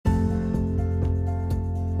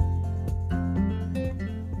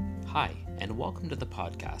Hi, and welcome to the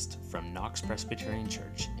podcast from Knox Presbyterian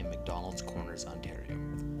Church in McDonald's Corners, Ontario.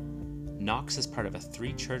 Knox is part of a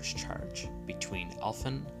three-church charge between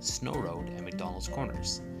Elphin, Snow Road, and McDonald's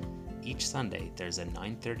Corners. Each Sunday, there's a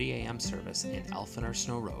 9:30 a.m. service in Elphin or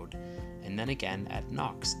Snow Road, and then again at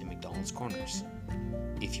Knox in McDonald's Corners.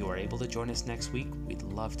 If you are able to join us next week, we'd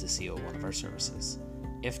love to see you at one of our services.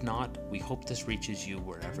 If not, we hope this reaches you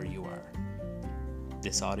wherever you are.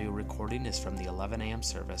 This audio recording is from the 11 a.m.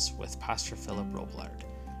 service with Pastor Philip Robillard.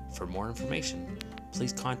 For more information,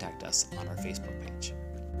 please contact us on our Facebook page.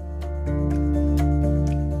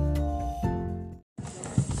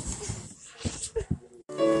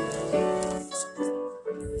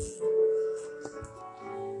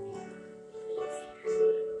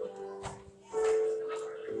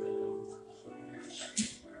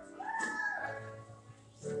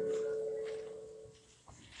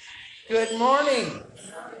 Good morning.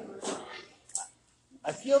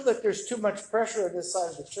 I feel that there's too much pressure on this side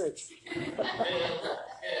of the church.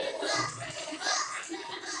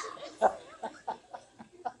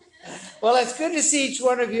 Well, it's good to see each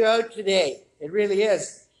one of you out today. It really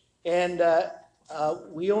is. And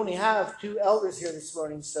we only have two elders here this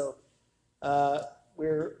morning, so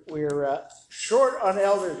we're short on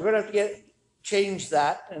elders. We're going to have to change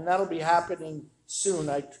that, and that'll be happening soon,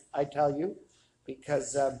 I tell you,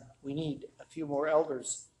 because we need a few more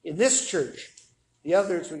elders in this church. The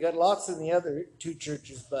others, we got lots in the other two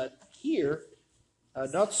churches, but here,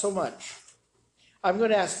 not so much. I'm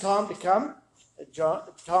going to ask Tom to come.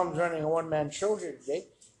 Tom's running a one-man show here today.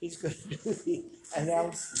 He's going to do the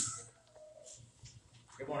announcement.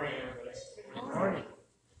 Good morning, everybody. Good morning.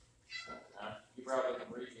 You probably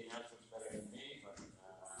can read the announcements better than me, but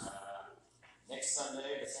next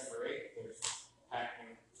Sunday, December 8th, there's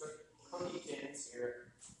packing cookie tins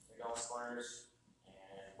here at McDonald's Corners,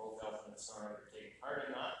 and both Elphin and Snow Road are taking part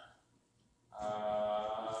in that.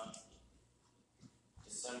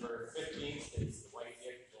 December 15th is the White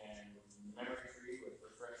Gift and Memory Tree with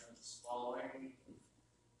refreshments following.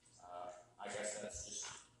 I guess that's just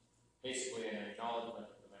basically an acknowledgement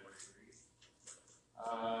of the Memory Tree.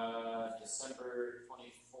 December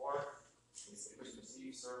 24th is the Christmas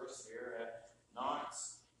Eve service here at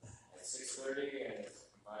Knox at 6:30, and it's a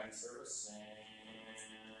combined service.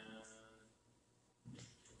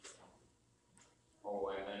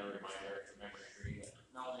 And then a reminder of the Memory Tree that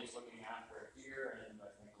Melanie's looking after it here, and I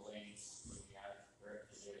think Elaine's looking after it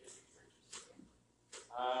for the other two churches.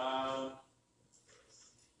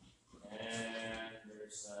 And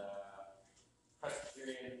there's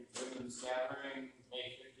Presbyterian Women's Gathering, May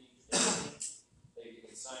 15th to 18th, that you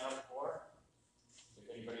can sign up for if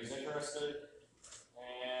anybody's interested.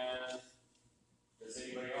 And does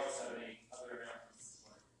anybody else have any other announcements this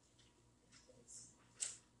morning?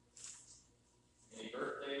 Any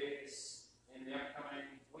birthdays in the upcoming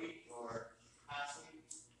week or past week?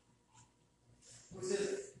 Who's is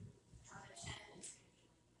it?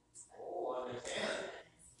 Oh, on the 10th.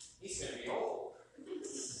 He's going to be old.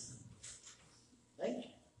 Thank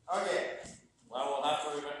you. Okay. Well, we'll have to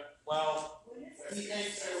well, he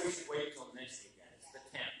thinks that we should wait till next weekend. It's the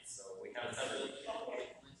 10th, so we have another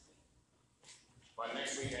weekend. But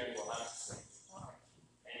next weekend we'll have to sing.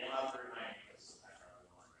 And you'll have to remind me because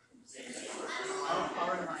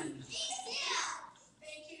I'll remind you.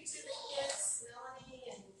 Thank you to the kids,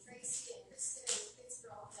 Melanie and Tracy and Kristen and the kids for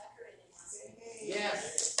all decorating us.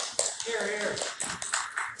 Yes. Here, here.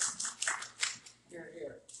 Here,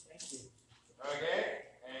 here. Thank you. Okay,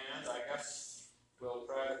 and I guess we'll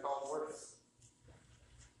try to call worship.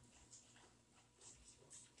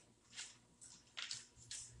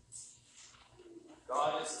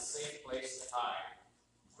 God is a safe place to hide,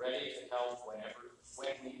 ready to help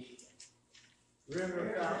when we need him.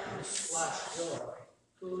 River fountain, splash joy,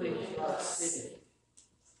 cooling flood city.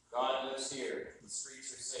 God lives here, the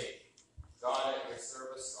streets are safe. God at your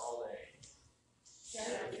service all day. Shout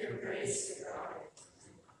out your praise to God.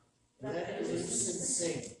 Let it loose and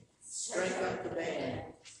sing. Strike up the band.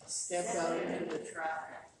 Step out into the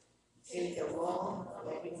traffic. Take a long,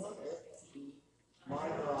 loving look at me. My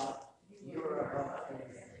God, you're above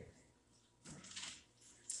everything.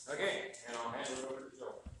 Okay, and I'll hand it over to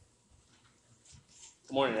Joe.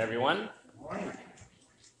 Good morning, everyone. Good morning.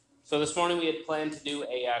 So this morning we had planned to do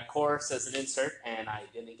a chorus as an insert, and I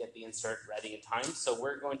didn't get the insert ready in time. So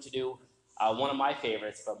we're going to do one of my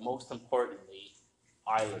favorites, but most importantly,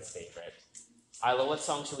 Isla's favorite. Isla, what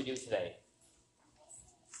song should we do today?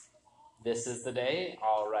 This is the Day?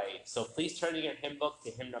 All right. So please turn in your hymn book to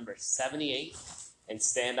hymn number 78 and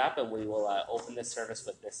stand up, and we will open this service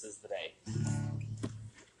with This is the Day.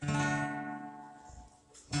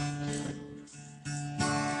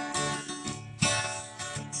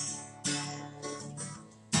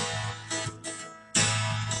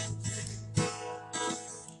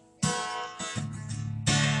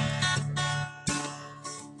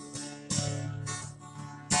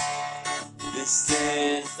 This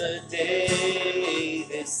is the day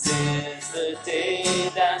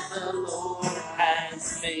that the Lord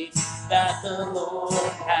has made, that the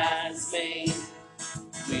Lord has made.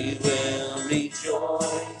 We will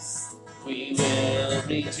rejoice and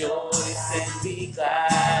be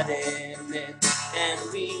glad in it,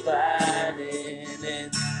 and be glad in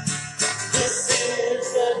it. This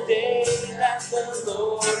is the day that the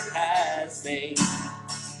Lord has made.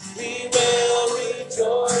 We will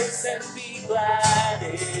rejoice and be glad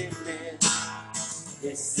in it.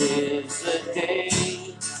 This is the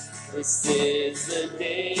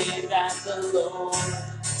day that the Lord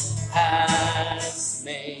has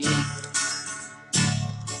made.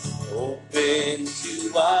 Open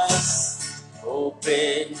to us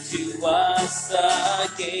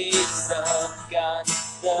the gates of God,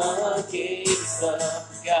 the gates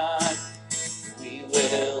of God. We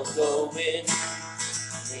will go in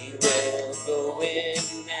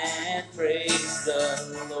and praise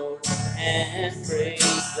the Lord, and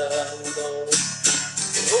praise the Lord.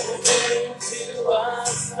 Open to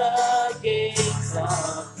us the gates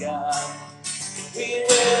of God. We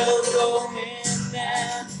will go in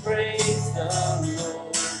and praise the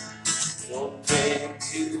Lord. Open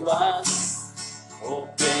to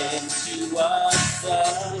us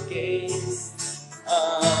the gates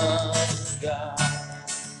of God.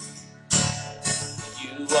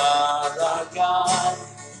 You are our God,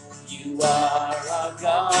 you are our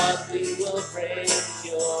God. We will praise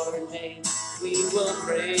your name, we will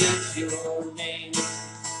praise your name.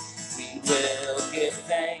 We will give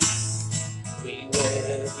thanks, we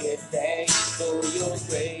will give thanks for your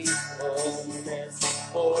faithfulness,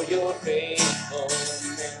 for your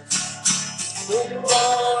faithfulness. You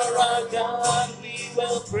are our God, we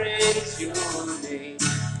will praise your name.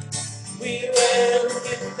 We will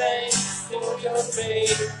give thanks for your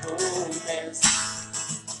faithfulness.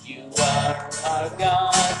 You are our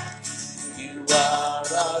God, you are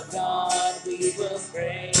our God, we will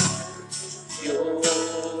praise your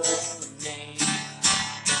name.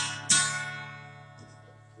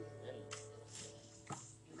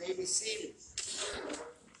 You may be seated.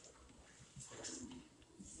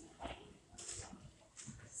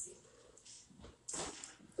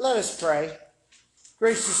 Let us pray.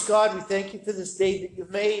 Gracious God, we thank you for this day that you've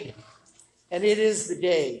made, and it is the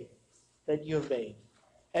day that you have made,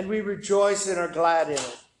 and we rejoice and are glad in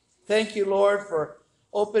it. Thank you, Lord, for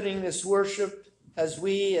opening this worship as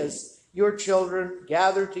we, as your children,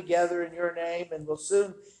 gather together in your name, and will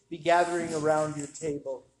soon be gathering around your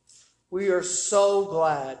table. We are so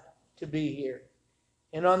glad to be here.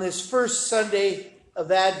 And on this first Sunday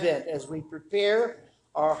of Advent, as we prepare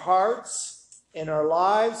our hearts and our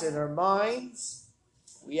lives and our minds,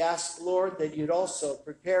 we ask, Lord, that you'd also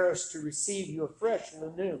prepare us to receive you afresh and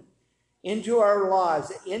anew into our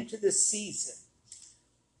lives, into this season.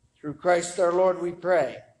 Through Christ our Lord we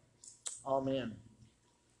pray. Amen.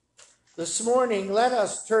 This morning, let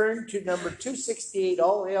us turn to number 268,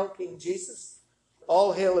 All Hail King Jesus.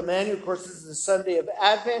 All Hail Emmanuel. Of course, this is the Sunday of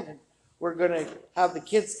Advent, and we're going to have the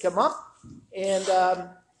kids come up. And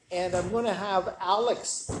I'm going to have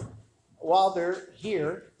Alex, while they're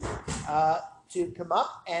here, to come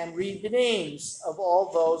up and read the names of all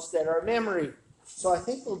those that are memory. So I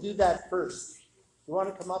think we'll do that first. You want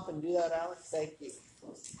to come up and do that, Alex? Thank you.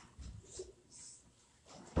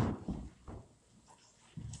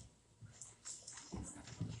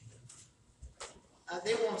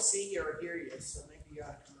 They won't see you or hear you, so maybe you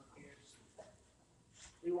ought to come up here.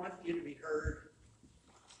 We want you to be heard.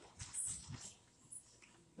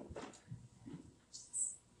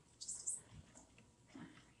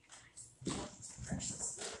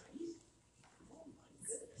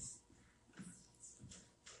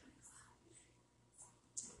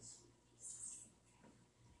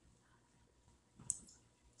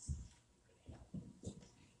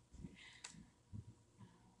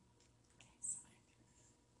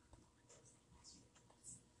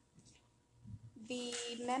 The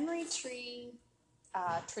memory tree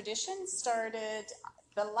tradition started,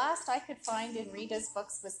 the last I could find in Rita's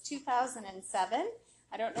books was 2007.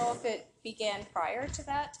 I don't know if it began prior to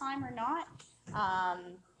that time or not,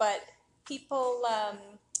 but people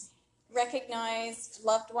recognized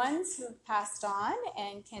loved ones who have passed on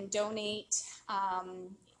and can donate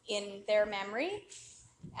in their memory.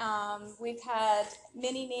 We've had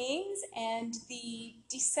many names, and the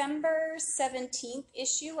December 17th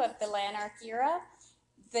issue of the Lanark Era,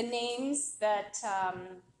 the names that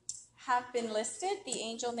have been listed, the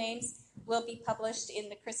angel names, will be published in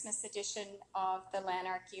the Christmas edition of the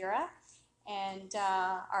Lanark Era. And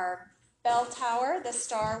our bell tower, the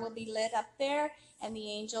star will be lit up there, and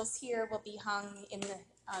the angels here will be hung in the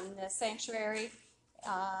on the sanctuary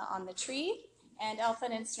on the tree. And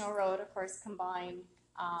Elfin and Snow Road, of course, combine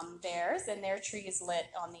theirs, and their tree is lit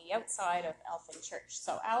on the outside of Elfin Church.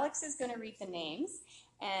 So Alex is going to read the names,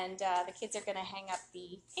 and the kids are going to hang up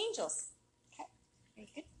the angels. Okay,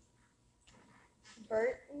 very good.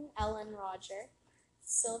 Burton Ellen Roger,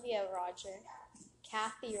 Sylvia Roger,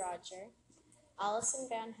 Kathy Roger, Allison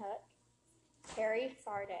Van Hook, Harry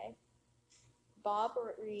Farday, Bob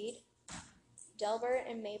Reed, Delbert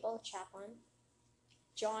and Mabel Chaplin,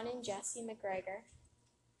 John and Jesse McGregor,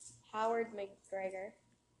 Howard McGregor,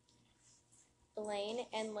 Elaine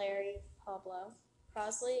and Larry Pablo,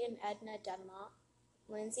 Crosley and Edna Dunlop,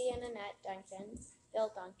 Lindsay and Annette Duncan, Bill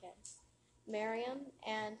Duncan, Miriam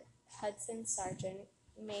and Hudson Sargent,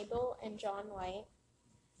 Mabel and John White,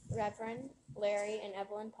 Reverend Larry and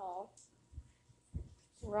Evelyn Paul,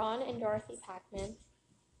 Ron and Dorothy Packman,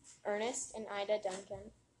 Ernest and Ida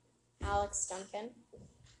Duncan, Alex Duncan,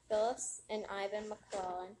 Phyllis and Ivan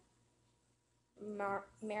McClellan,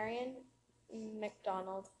 Marion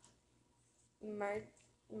McDonald,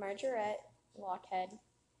 Margaret Lockhead,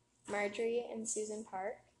 Marjorie and Susan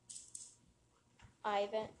Park,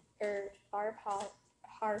 Barb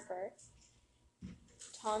Harper,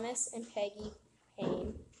 Thomas and Peggy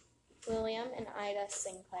Payne, William and Ida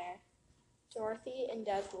Sinclair, Dorothy and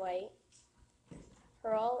Doug White,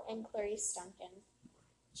 Pearl and Clarice Duncan,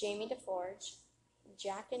 Jamie DeForge,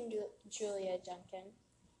 Jack and Julia Duncan,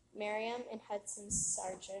 Miriam and Hudson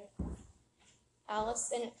Sargent,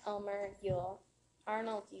 Alice and Elmer Yule,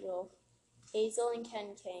 Arnold Yule, Hazel and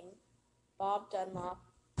Ken King, Bob Dunlop,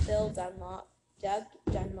 Bill Dunlop, Doug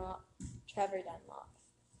Dunlop, Trevor Dunlop,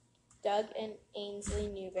 Doug and Ainsley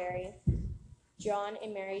Newberry, John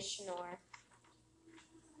and Mary Schnorr,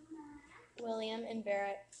 William and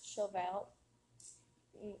Barrett Chauvel,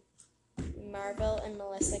 Marvel and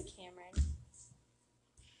Melissa Cameron,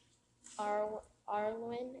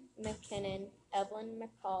 Arwen McKinnon, Evelyn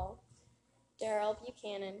McCall, Daryl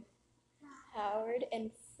Buchanan, Howard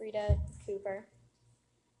and Frida Cooper,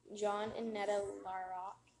 John and Netta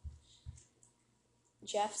Larrock,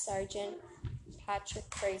 Jeff Sargent,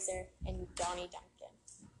 Patrick Fraser, and Donnie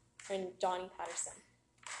Patterson.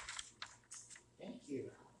 Thank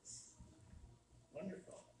you.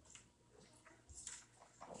 Wonderful.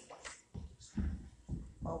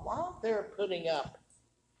 Well, while they're putting up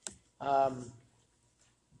all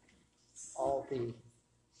the,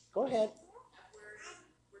 go ahead.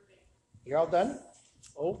 You're all done?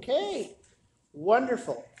 Okay.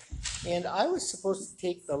 Wonderful. And I was supposed to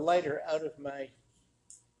take the lighter out of my,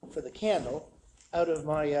 for the candle, out of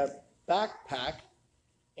my backpack.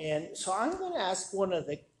 And so I'm going to ask one of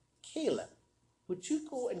the, Caleb, would you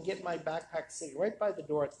go and get my backpack sitting right by the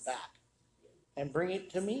door at the back and bring it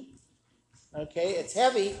to me? Okay, it's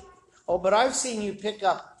heavy. Oh, but I've seen you pick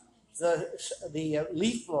up the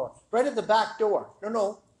leaf blower right at the back door.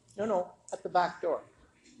 No, at the back door.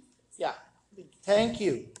 Yeah, thank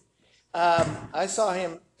you. I saw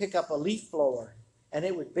him pick up a leaf blower, and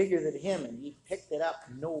it was bigger than him, and he picked it up,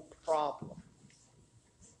 no problem.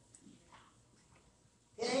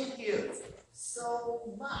 Thank you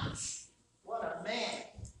so much. What a man.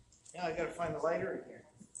 Now I got to find the lighter in here.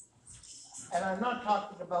 And I'm not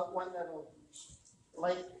talking about one that'll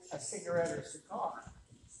light a cigarette or cigar.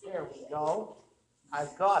 There we go.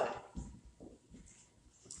 I've got it.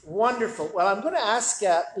 Wonderful. Well, I'm going to ask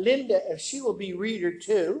Linda if she will be reader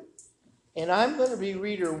 2. And I'm going to be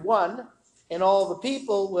reader 1. And all the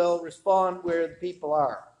people will respond where the people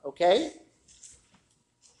are. Okay?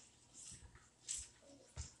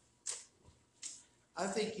 I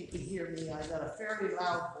think you can hear me. I've got a fairly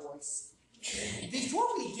loud voice.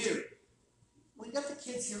 Before we do, we got the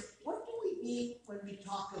kids here. What do we mean when we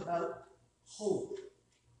talk about hope?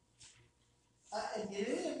 And did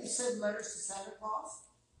any of you send letters to Santa Claus?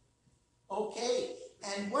 Okay.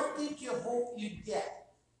 And what did you hope you'd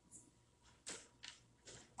get?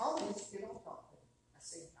 Always, you don't talk to me. I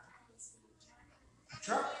say a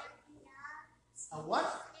truck? A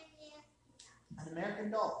what? An American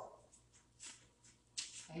doll.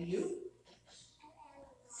 And you?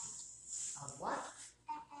 A what?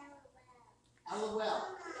 LOL.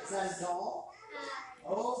 Is that a doll?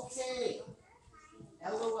 Okay.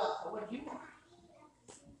 LOL. What do you want?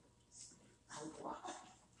 A what?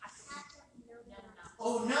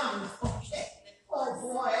 Oh, no. Okay. Oh,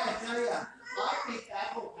 boy, I tell you, I think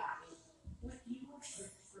that will happen. What do you want for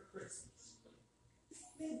Christmas?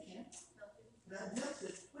 Thank you. What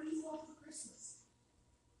do you want for Christmas?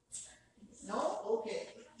 No? Okay.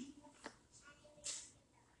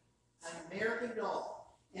 An American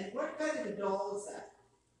doll. And what kind of a doll is that?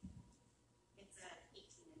 It's an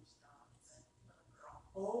 18-inch doll. It's a little girl.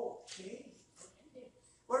 Oh, okay.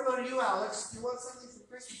 What about you, Alex? Do you want something for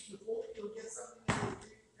Christmas? You hope you'll get something for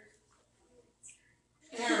Christmas?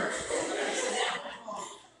 Eric.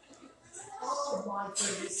 Oh my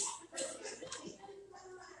goodness.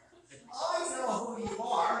 I know who you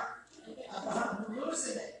are. I'm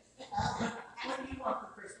losing it. What do you want for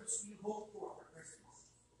Christmas? What do you hope for Christmas?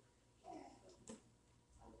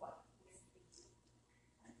 What?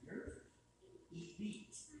 A nerf? EV.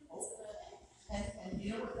 Oh. And you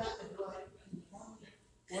know what that would be like? Can you tell me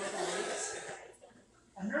what that is?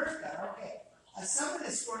 A nerf gun, okay. Someone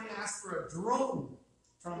this morning asked for a drone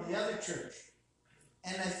from the other church.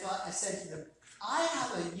 And I said to them, I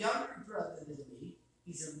have a younger brother than me.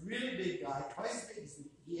 He's a really big guy, twice as big as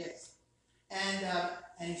he is. And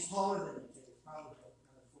he's taller than me, too, probably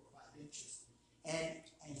another 4 or 5 inches.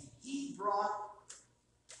 And he brought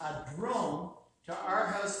a drone to our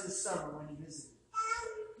house this summer when he visited.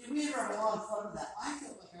 We had a lot of fun with that. I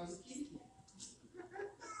felt like I was a kid again.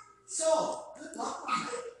 So, good luck on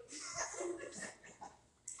that.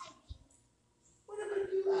 What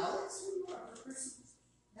about you, Alex? What do you want for Christmas?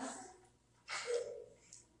 Nothing?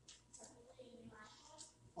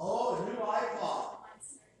 Oh, a new iPod.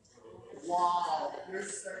 Wow, you're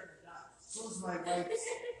starting to die. So is my wife.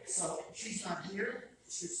 So she's not here.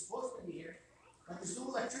 She's supposed to be here. But there's no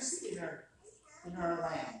electricity in our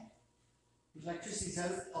land. The electricity's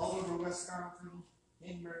out all over West Carleton,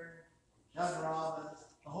 Hinburn, Dubrob,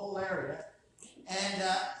 the whole area. And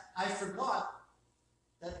I forgot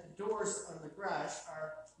that the doors on the garage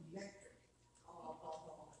are electric.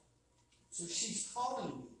 So she's calling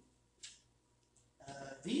me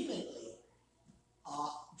vehemently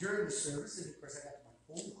during the service, and of course I got my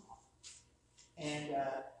phone off.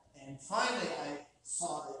 And finally I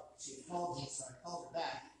saw that she had called me, so I called her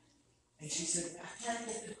back. And she said, I can't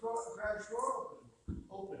get the garage door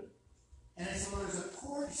open. And I said, well, there's a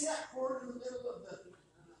cord. You see that cord in the middle of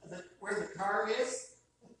the where the car is?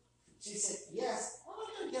 She said, yes. How am I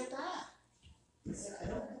going to get that? I said, I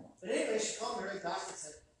don't know. But anyway, she called me right back and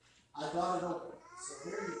said, I got it open. So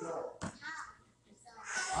there you go.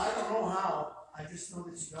 I don't know how. I just know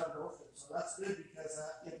that you got it open. So that's good because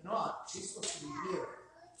if not, she's supposed to be here.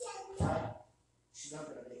 Right? She's not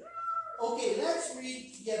going to make it. Okay, let's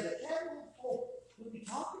read together. Candle of Hope. We'll be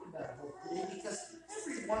talking about hope today because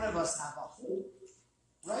every one of us have a hope,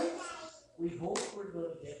 right? We hope we're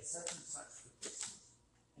going to get such and such for Christmas.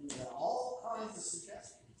 And we have all kinds of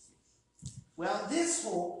suggestions. Well, this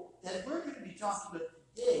hope that we're going to be talking about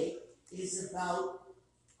today is about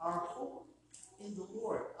our hope in the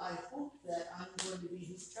Lord. I hope that I'm going to be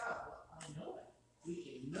his child. I know it. We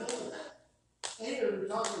can know that. Anyway, we're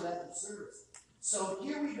talking about that in service. So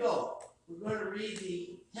here we go. We're going to read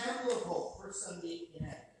the Candle of Hope, first Sunday in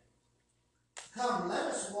Advent. Come, let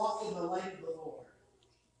us walk in the light of the Lord.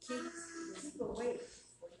 Keep awake,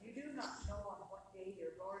 for you do not know on what day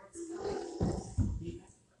your Lord is coming.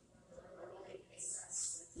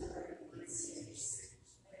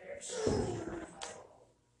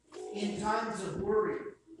 In times of worry,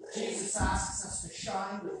 Jesus asks us to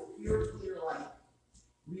shine with a pure, clear light.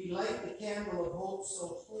 We light the candle of hope so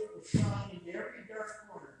hope will shine into every dark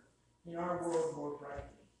corner in our world more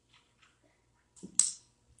brightly.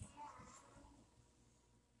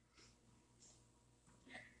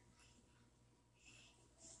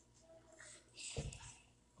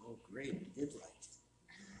 Oh, great. Good light.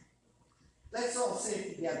 Let's all say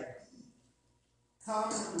it together.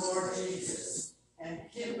 Come, Lord Jesus,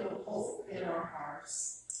 and kindle hope in our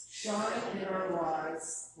hearts. Shine in our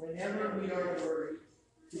lives whenever we are worried,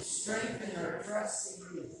 to strengthen our trust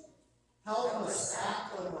in you. Help us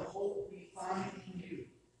act on the hope we find in you.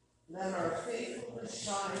 Let our faithfulness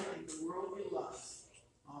shine in the world we love.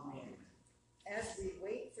 Amen. As we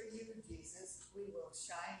wait for you, Jesus, we will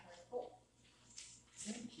shine with hope.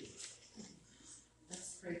 Thank you.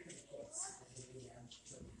 Let's pray for the kids.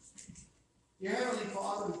 Dear Heavenly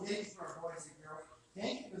Father, we thank you for our boys and girls.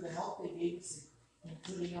 Thank you for the help they gave us in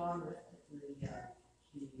putting on the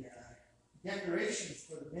decorations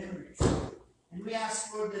for the memory tree. And we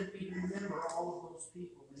ask, Lord, that we remember all of those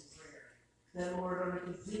people in prayer. That, Lord, on a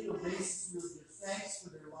continual basis, we will give thanks for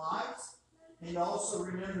their lives and also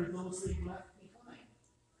remember those they've left behind.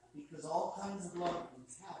 Because all kinds of loved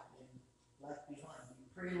ones have been left behind. We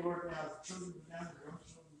pray, Lord, now the children who have their own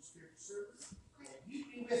children's spiritual service, that you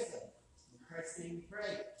be with them. In Christ's name we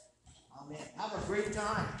pray. Amen. Have a great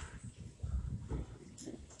time.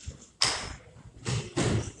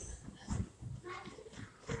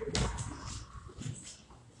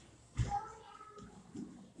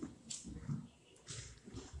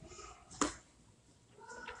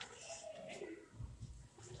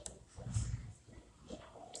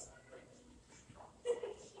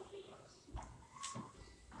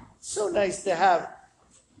 so nice to have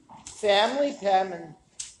family, Pam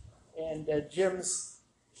and Jim's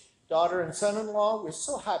daughter and son-in-law. We're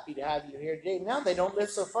so happy to have you here today. Now they don't live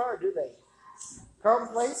so far, do they?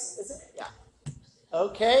 Carlton Place, is it? Yeah.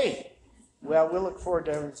 Okay. Well, we'll look forward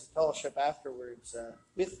to having some fellowship afterwards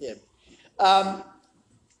with them.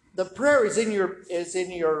 The prayer is in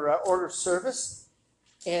your order of service,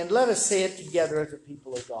 and let us say it together as a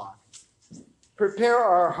people of God. Prepare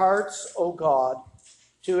our hearts, O God,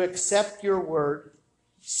 to accept your word.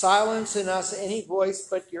 Silence in us any voice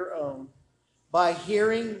but your own. By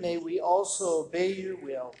hearing, may we also obey your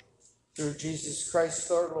will. Through Jesus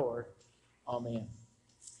Christ our Lord. Amen.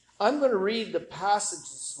 I'm going to read the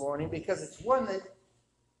passage this morning because it's one that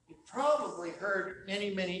you probably heard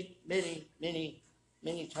many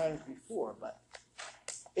times before. But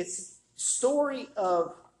it's the story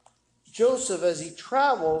of Joseph as he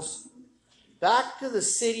travels back to the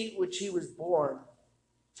city which he was born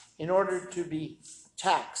in order to be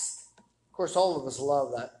taxed. Of course, all of us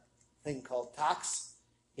love that thing called tax.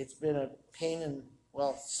 It's been a pain in,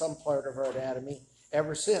 well, some part of our anatomy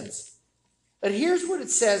ever since. But here's what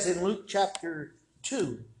it says in Luke chapter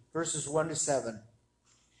 2, verses 1 to 7.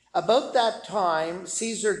 About that time,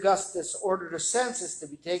 Caesar Augustus ordered a census to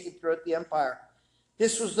be taken throughout the empire.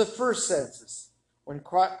 This was the first census, when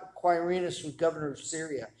Quirinius was governor of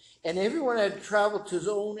Syria, and everyone had traveled to his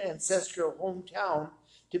own ancestral hometown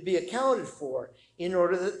to be accounted for, in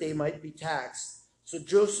order that they might be taxed. So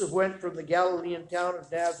Joseph went from the Galilean town of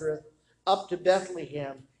Nazareth up to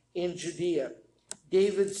Bethlehem in Judea,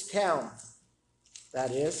 David's town,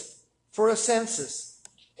 that is, for a census.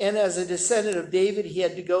 And as a descendant of David, he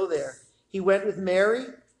had to go there. He went with Mary,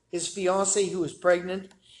 his fiancée, who was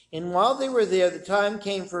pregnant, and while they were there, the time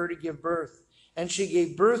came for her to give birth. And she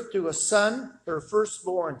gave birth to a son, her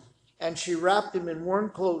firstborn, and she wrapped him in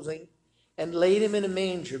warm clothing and laid him in a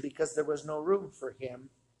manger because there was no room for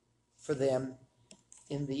them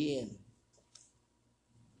in the inn.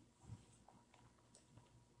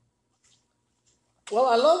 Well,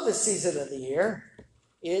 I love this season of the year.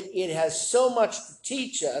 It has so much to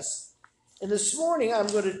teach us. And this morning I'm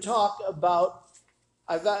going to talk about,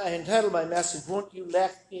 I entitled my message, Won't You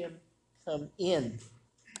Let Him Come In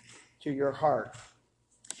to Your Heart?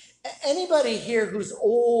 Anybody here who's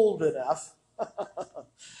old enough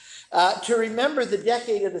to remember the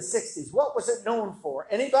decade of the 60s? What was it known for?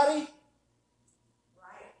 Anybody?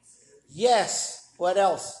 Right. Yes. What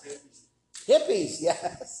else? Hippies.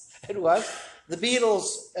 Yes, it was. The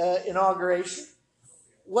Beatles' inauguration.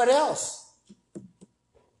 What else?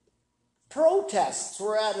 Protests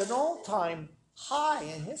were at an all-time high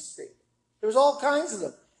in history. There was all kinds of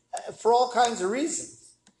them, for all kinds of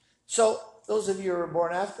reasons. So those of you who were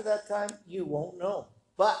born after that time, you won't know.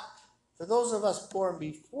 But for those of us born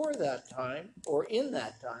before that time, or in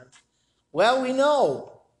that time, well, we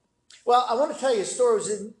know. Well, I want to tell you a story.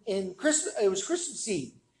 It was Christmas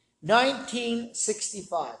Eve,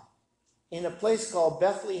 1965, in a place called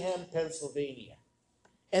Bethlehem, Pennsylvania.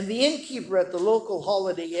 And the innkeeper at the local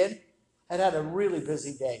Holiday Inn had a really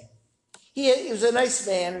busy day. He was a nice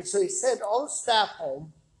man, and so he sent all the staff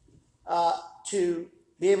home to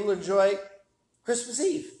be able to enjoy Christmas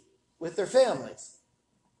Eve with their families.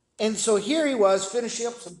 And so here he was finishing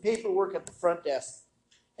up some paperwork at the front desk,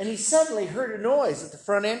 and he suddenly heard a noise at the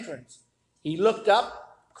front entrance. He looked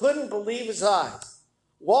up, couldn't believe his eyes.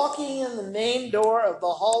 Walking in the main door of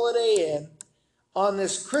the Holiday Inn on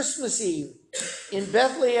this Christmas Eve in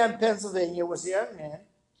Bethlehem, Pennsylvania, was a young man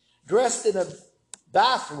dressed in a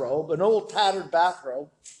bathrobe, an old tattered bathrobe.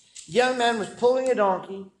 The young man was pulling a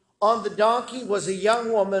donkey. On the donkey was a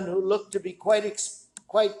young woman who looked to be quite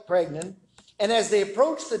pregnant. And as they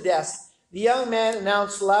approached the desk, the young man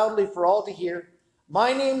announced loudly for all to hear,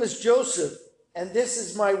 "My name is Joseph, and this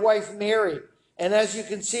is my wife Mary. And as you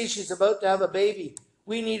can see, she's about to have a baby.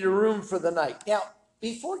 We need a room for the night." Now,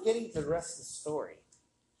 before getting to the rest of the story,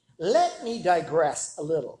 let me digress a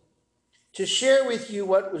little to share with you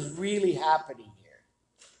what was really happening here.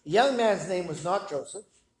 The young man's name was not Joseph.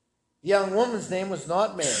 The young woman's name was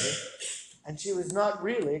not Mary. And she was not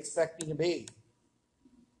really expecting a baby.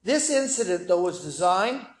 This incident, though, was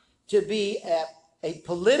designed to be a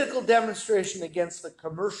political demonstration against the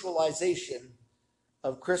commercialization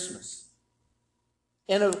of Christmas.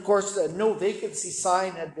 And of course, the no vacancy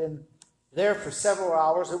sign had been there for several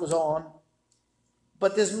hours. It was on.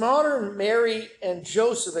 But this modern Mary and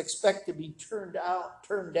Joseph expect to be turned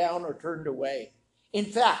down, or turned away. In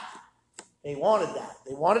fact, they wanted that.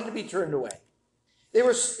 They wanted to be turned away. They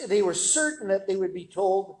were certain that they would be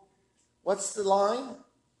told, what's the line?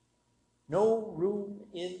 No room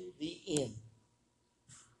in the inn.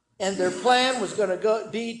 And their plan was going to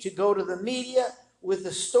be to go to the media with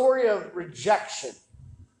the story of rejection.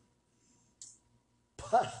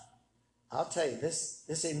 But I'll tell you,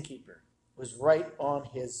 this innkeeper was right on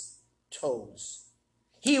his toes.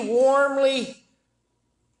 He warmly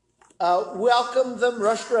welcomed them,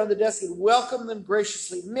 rushed around the desk and welcomed them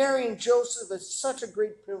graciously. Mary and Joseph, it's such a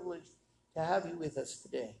great privilege to have you with us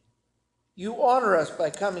today. You honor us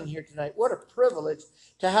by coming here tonight. What a privilege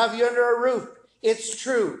to have you under our roof. It's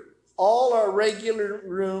true. All our regular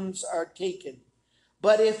rooms are taken.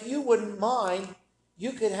 But if you wouldn't mind,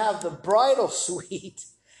 you could have the bridal suite.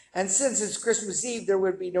 And since it's Christmas Eve, there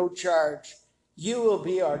would be no charge. You will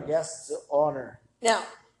be our guests of honor. Now,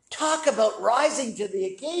 talk about rising to the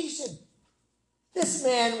occasion. This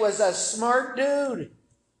man was a smart dude.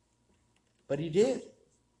 But he did.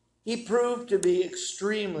 He proved to be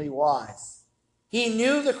extremely wise. He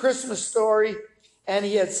knew the Christmas story, and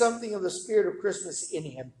he had something of the spirit of Christmas in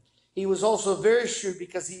him. He was also very shrewd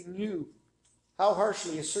because he knew how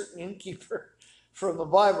harshly a certain innkeeper from the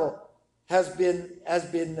Bible has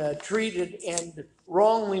been treated and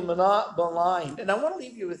wrongly maligned. And I want to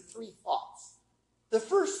leave you with three thoughts. The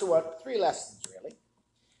first one, three lessons really,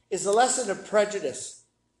 is the lesson of prejudice.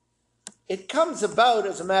 It comes about,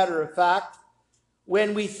 as a matter of fact,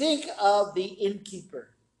 when we think of the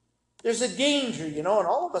innkeeper. There's a danger, and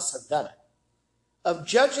all of us have done it, of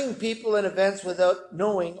judging people and events without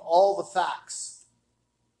knowing all the facts.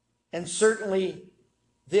 And certainly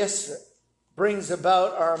this brings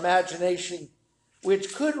about our imagination,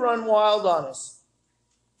 which could run wild on us.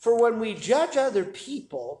 For when we judge other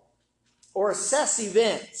people or assess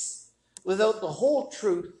events without the whole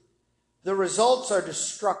truth, the results are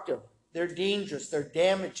destructive. They're dangerous. They're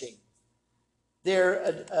damaging.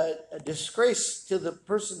 They're a disgrace to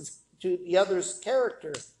the other's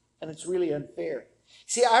character, and it's really unfair.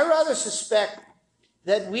 See, I rather suspect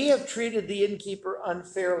that we have treated the innkeeper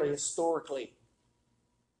unfairly historically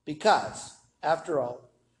because, after all,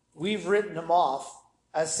 we've written him off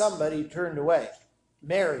as somebody turned away,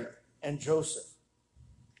 Mary and Joseph.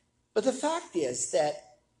 But the fact is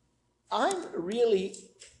that I'm really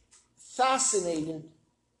fascinated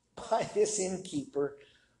by this innkeeper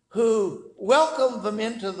who welcomed them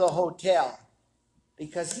into the hotel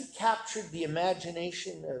because he captured the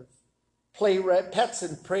imagination of pets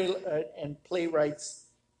and playwrights,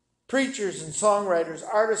 preachers and songwriters,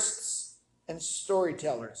 artists and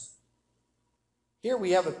storytellers. Here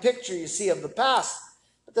we have a picture, you see, of the past.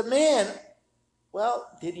 But the man,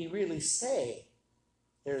 well, did he really say,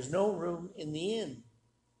 "There's no room in the inn"?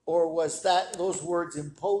 Or was those words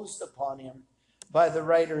imposed upon him by the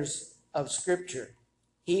writers of Scripture?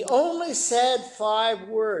 He only said 5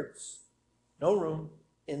 words. No room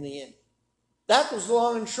in the inn. That was the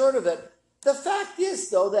long and short of it. The fact is,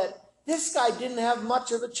 though, that this guy didn't have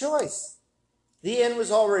much of a choice. The inn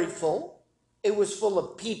was already full. It was full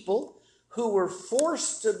of people who were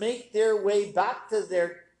forced to make their way back to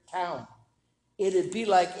their town. It'd be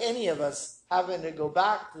like any of us having to go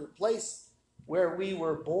back to the place where we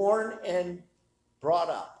were born and brought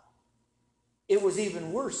up. It was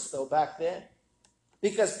even worse, though, back then.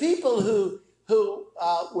 Because people who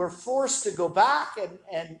were forced to go back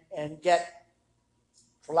and get,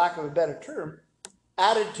 for lack of a better term,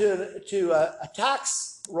 added to a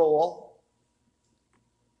tax roll,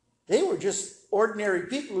 they were just ordinary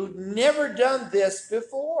people who'd never done this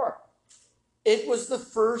before. It was the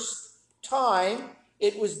first time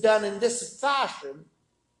it was done in this fashion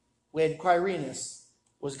when Quirinius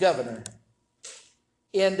was governor.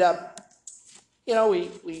 And,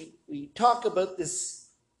 we talk about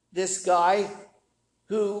this guy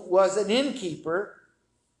who was an innkeeper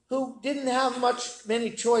who didn't have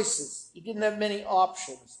many choices. He didn't have many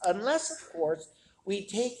options, unless, of course, we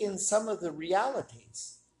take in some of the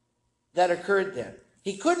realities that occurred then.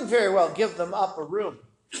 He couldn't very well give them up a room.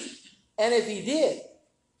 And if he did,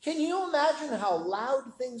 can you imagine how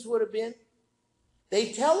loud things would have been?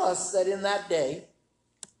 They tell us that in that day,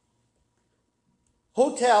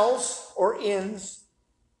 hotels or inns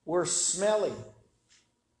were smelly.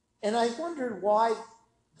 And I wondered why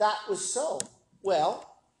that was so.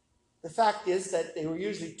 Well, the fact is that they were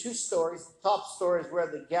usually 2 stories. The top story is where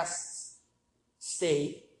the guests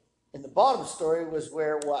stayed. And the bottom story was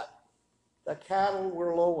where what? The cattle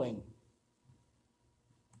were lowing.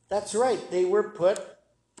 That's right. They were put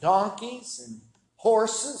donkeys and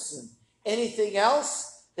horses and anything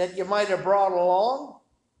else that you might have brought along.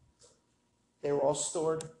 They were all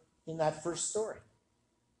stored in that first story.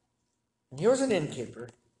 And here was an innkeeper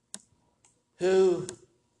who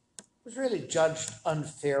was really judged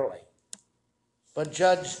unfairly, but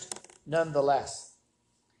judged nonetheless.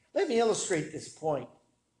 Let me illustrate this point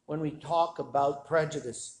when we talk about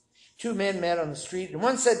prejudice. Two men met on the street, and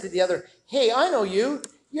one said to the other, "Hey, I know you.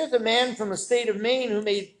 You're the man from the state of Maine who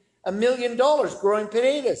made $1 million growing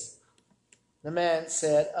potatoes." The man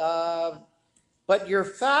said, "But your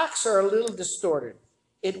facts are a little distorted.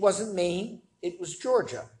 It wasn't Maine, it was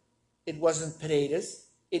Georgia. It wasn't potatoes,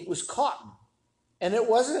 it was cotton. And it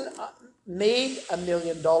wasn't made $1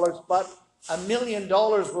 million, but $1 million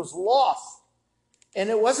was lost. And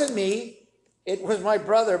it wasn't me, it was my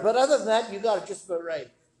brother. But other than that, you got it just about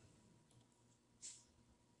right."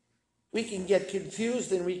 We can get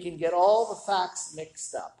confused and we can get all the facts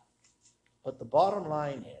mixed up. But the bottom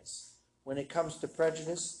line is, when it comes to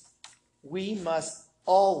prejudice, we must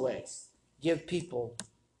always give people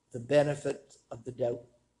the benefit of the doubt.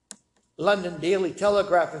 London Daily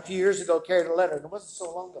Telegraph a few years ago carried a letter, and it wasn't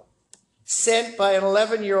so long ago, sent by an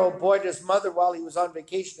 11-year-old boy to his mother while he was on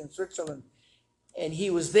vacation in Switzerland. And he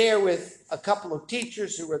was there with a couple of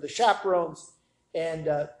teachers who were the chaperones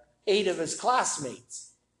and 8 of his classmates.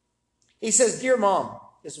 He says, "Dear Mom,"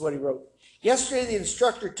 this is what he wrote, "yesterday the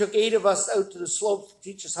instructor took 8 of us out to the slopes to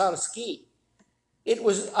teach us how to ski.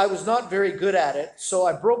 I was not very good at it, so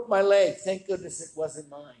I broke my leg. Thank goodness it wasn't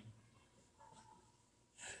mine."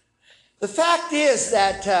 The fact is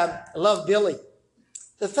that, I love Billy.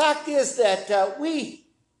 The fact is that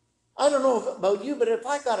I don't know about you, but if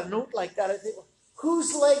I got a note like that, I think, well,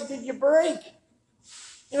 whose leg did you break?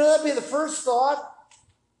 You know, that'd be the first thought.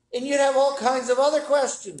 And you'd have all kinds of other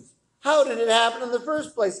questions. How did it happen in the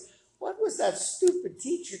first place? What was that stupid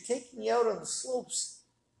teacher taking you out on the slopes,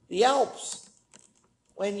 the Alps,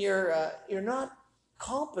 when you're not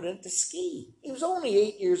competent to ski? He was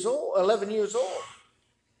only 11 years old.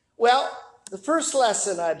 Well, the first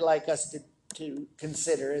lesson I'd like us to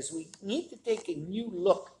consider is we need to take a new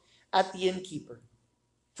look at the innkeeper.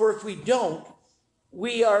 For if we don't,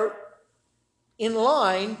 we are in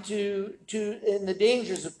line in the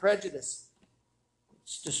dangers of prejudice.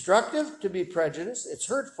 It's destructive to be prejudiced. It's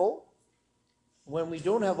hurtful when we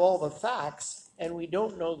don't have all the facts and we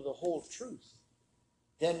don't know the whole truth.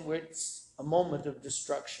 Then it's a moment of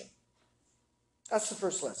destruction. That's the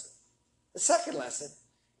first lesson. The second lesson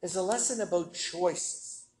is a lesson about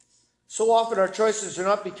choices. So often our choices are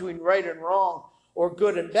not between right and wrong or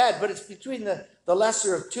good and bad, but it's between the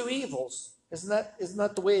lesser of two evils. Isn't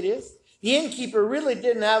that the way it is? The innkeeper really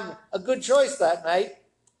didn't have a good choice that night.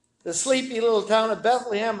 The sleepy little town of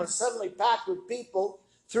Bethlehem was suddenly packed with people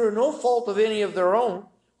through no fault of any of their own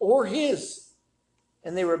or his.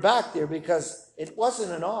 And they were back there because it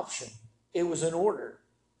wasn't an option. It was an order.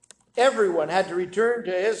 Everyone had to return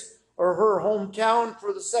to his or her hometown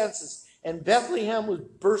for the census. And Bethlehem was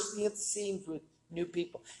bursting at the seams with new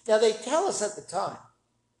people. Now, they tell us at the time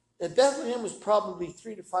that Bethlehem was probably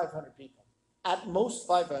 300 to 500 people. At most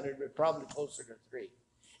 500, but probably closer to 3.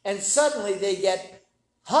 And suddenly they get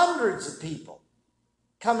hundreds of people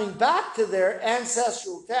coming back to their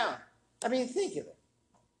ancestral town. I mean, think of it.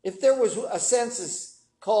 If there was a census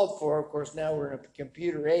called for, of course, now we're in a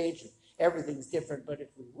computer age and everything's different, but if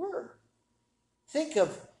we were, think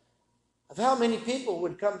of how many people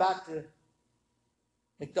would come back to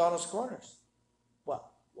McDonald's Corners.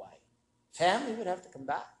 Well, why? Family would have to come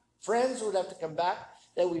back. Friends would have to come back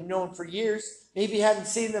that we've known for years, maybe hadn't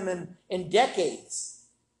seen them in decades.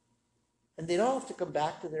 And they'd all have to come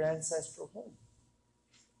back to their ancestral home.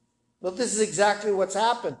 Well, this is exactly what's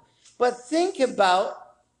happened. But think about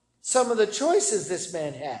some of the choices this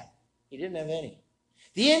man had. He didn't have any.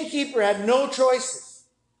 The innkeeper had no choices.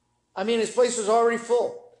 I mean, his place was already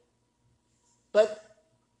full. But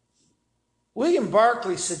William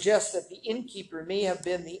Barclay suggests that the innkeeper may have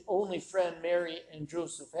been the only friend Mary and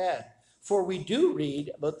Joseph had. For we do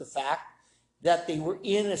read about the fact that they were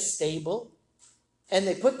in a stable and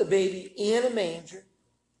they put the baby in a manger.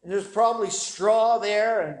 And there's probably straw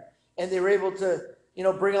there and they were able to,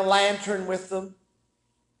 bring a lantern with them.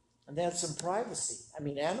 And they had some privacy. I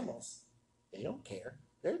mean, animals, they don't care.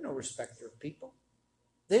 They're no respecter of people.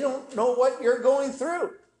 They don't know what you're going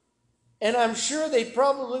through. And I'm sure they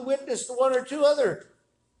probably witnessed one or two other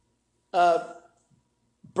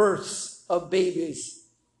births of babies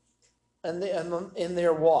in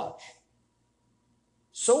their watch.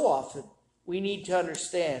 So often, we need to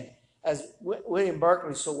understand, as William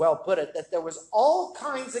Barclay so well put it, that there was all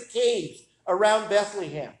kinds of caves around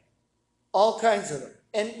Bethlehem. All kinds of them.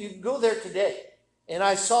 And you can go there today, and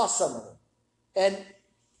I saw some of them. And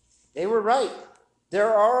they were right.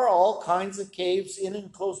 There are all kinds of caves in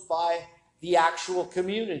and close by the actual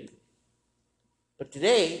community. But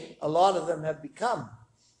today, a lot of them have become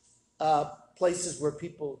places where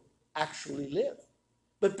people actually live.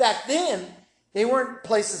 But back then, They weren't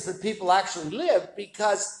places that people actually lived,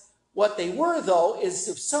 because what they were, though, is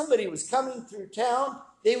if somebody was coming through town,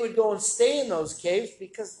 they would go and stay in those caves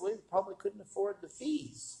because they probably couldn't afford the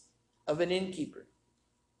fees of an innkeeper.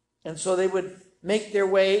 And so they would make their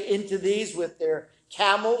way into these with their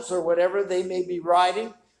camels or whatever they may be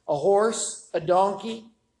riding, a horse, a donkey,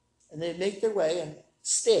 and they'd make their way and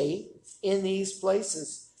stay in these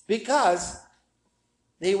places because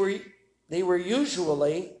they were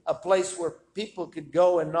usually a place where people could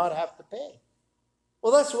go and not have to pay.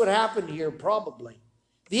 Well, that's what happened here, probably.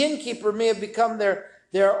 The innkeeper may have become their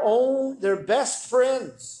best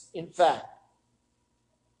friends, in fact.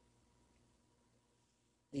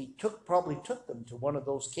 He probably took them to one of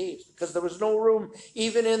those caves because there was no room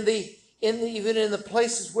even in the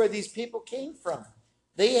places where these people came from.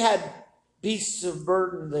 They had beasts of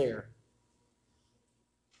burden there.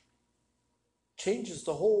 Changes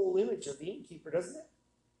the whole image of the innkeeper, doesn't it?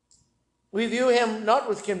 We view him not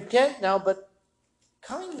with contempt now, but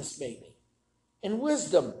kindness maybe, and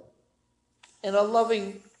wisdom, and a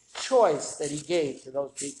loving choice that he gave to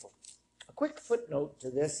those people. A quick footnote to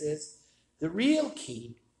this is the real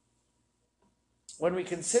key when we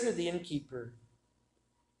consider the innkeeper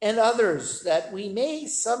and others that we may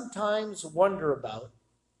sometimes wonder about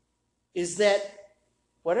is that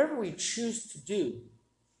whatever we choose to do,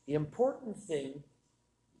 the important thing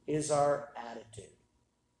is our attitude.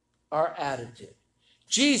 Our attitude.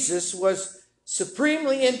 Jesus was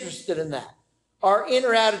supremely interested in that. Our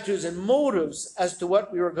inner attitudes and motives as to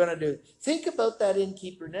what we were going to do. Think about that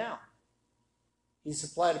innkeeper now. He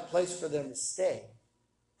supplied a place for them to stay.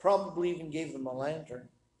 Probably even gave them a lantern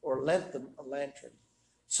or lent them a lantern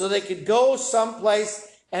so they could go someplace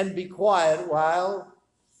and be quiet while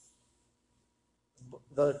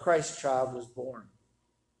the Christ child was born.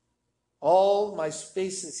 All my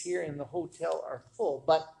spaces here in the hotel are full,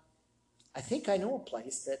 but I think I know a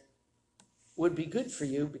place that would be good for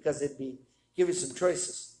you because it'd give you some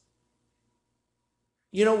choices.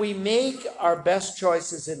 You know, we make our best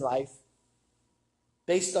choices in life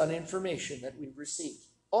based on information that we've received.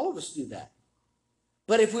 All of us do that.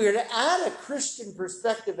 But if we were to add a Christian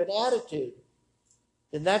perspective and attitude,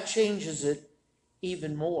 then that changes it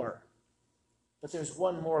even more. But there's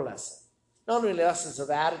one more lesson. Not only lessons of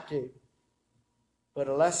attitude, but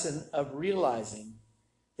a lesson of realizing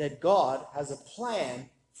that God has a plan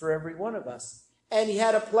for every one of us. And he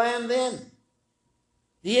had a plan then.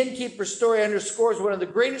 The innkeeper story underscores one of the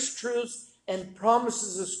greatest truths and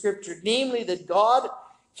promises of Scripture, namely that God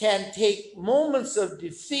can take moments of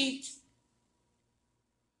defeat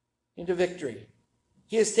into victory.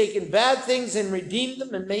 He has taken bad things and redeemed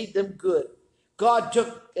them and made them good. God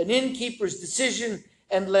took an innkeeper's decision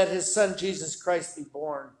and let his son Jesus Christ be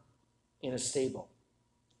born in a stable.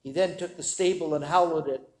 He then took the stable and hallowed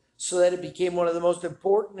it so that it became one of the most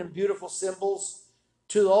important and beautiful symbols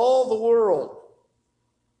to all the world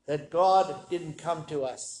that God didn't come to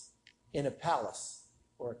us in a palace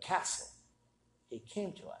or a castle. He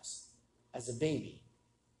came to us as a baby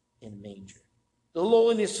in a manger. The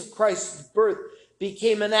lowliness of Christ's birth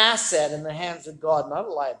became an asset in the hands of God, not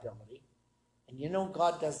a liability. And you know,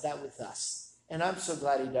 God does that with us. And I'm so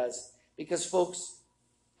glad he does. Because, folks,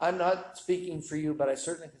 I'm not speaking for you, but I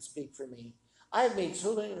certainly can speak for me. I have made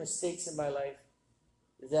so many mistakes in my life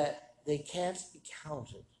that they can't be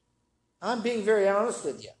counted. I'm being very honest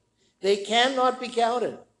with you. They cannot be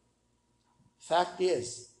counted. Fact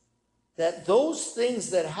is that those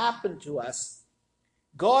things that happen to us,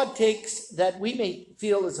 God takes, that we may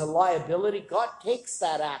feel as a liability, God takes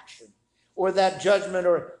that action or that judgment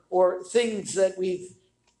or things that we've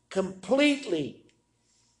completely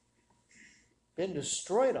been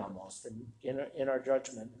destroyed almost in our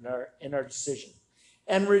judgment, in our decision,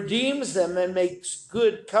 and redeems them and makes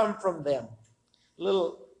good come from them. A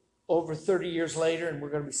little over 30 years later, and we're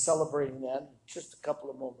going to be celebrating that in just a couple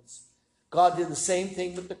of moments. God did the same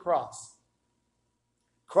thing with the cross.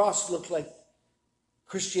 Cross looked like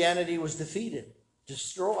Christianity was defeated,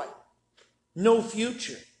 destroyed, no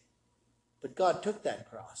future. But God took that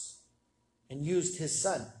cross and used his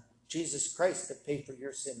son, Jesus Christ, to pay for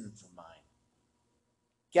your sin and for mine.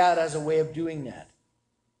 God has a way of doing that.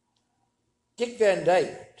 Dick Van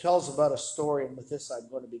Dyke tells about a story, and with this I'm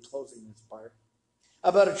going to be closing this part,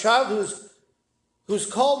 about a child who's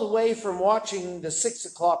called away from watching the 6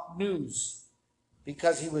 o'clock news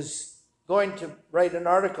because he was going to write an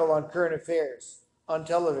article on current affairs on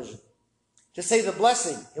television to say the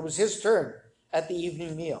blessing. It was his turn at the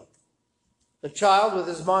evening meal. The child, with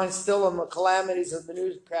his mind still on the calamities of the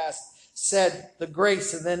newscast, said the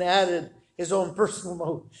grace and then added his own personal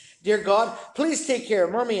note. Dear God, please take care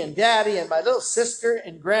of Mommy and Daddy and my little sister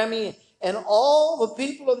and Grammy and all the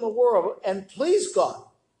people in the world, and please God,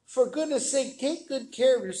 for goodness sake, take good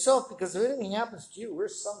care of yourself, because if anything happens to you, we're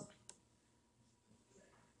sunk.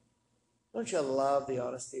 Don't you love the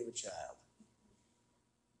honesty of a child?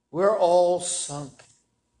 We're all sunk.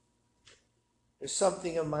 There's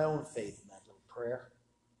something of my own faith in that little prayer.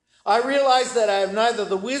 I realize that I have neither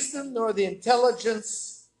the wisdom nor the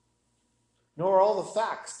intelligence nor all the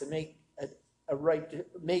facts to make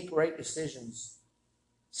right decisions.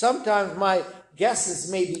 Sometimes my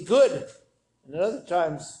guesses may be good, and at other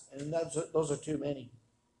times, and those are too many,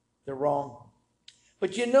 they're wrong.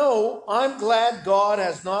 But you know, I'm glad God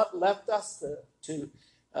has not left us to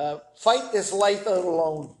fight this life out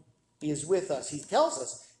alone. He is with us. He tells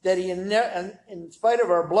us that in spite of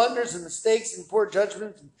our blunders and mistakes and poor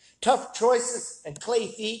judgment and tough choices and clay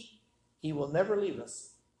feet, he will never leave us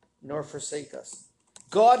nor forsake us.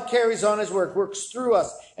 God carries on his work, works through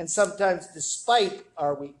us, and sometimes despite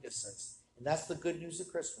our weaknesses. And that's the good news of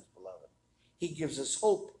Christmas, beloved. He gives us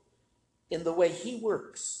hope in the way he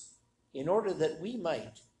works in order that we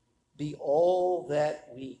might be all that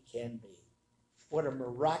we can be. What a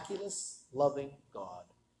miraculous, loving God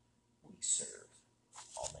we serve.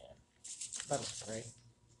 Amen. Let us pray.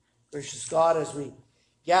 Gracious God, as we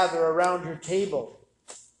gather around your table,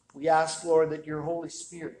 we ask, Lord, that your Holy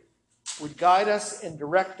Spirit would guide us and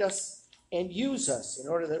direct us and use us in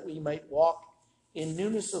order that we might walk in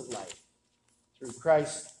newness of life. Through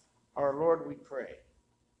Christ our Lord we pray.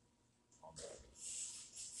 Amen.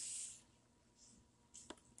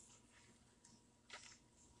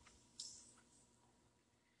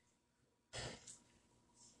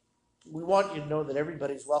 We want you to know that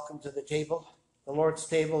everybody's welcome to the table. The Lord's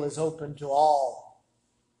table is open to all.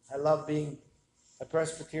 I love being a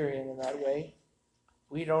Presbyterian in that way.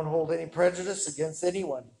 We don't hold any prejudice against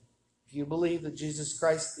anyone. If you believe that Jesus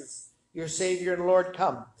Christ is your Savior and Lord,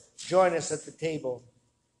 come. Join us at the table.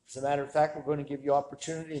 As a matter of fact, we're going to give you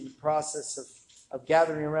opportunity in the process of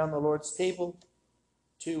gathering around the Lord's table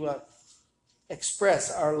to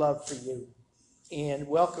express our love for you and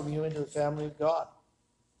welcome you into the family of God.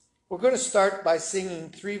 We're going to start by singing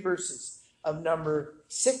 3 verses of number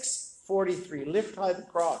 643, Lift High the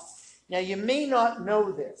Cross. Now, you may not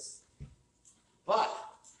know this, but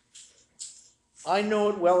I know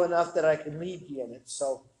it well enough that I can lead you in it.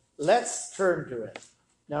 So let's turn to it.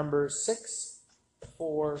 Number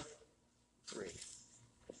 643.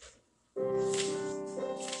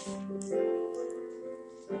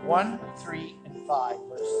 1, 3, and 5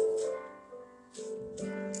 verses.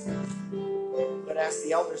 I'm going to ask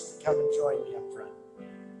the elders to come and join me up front.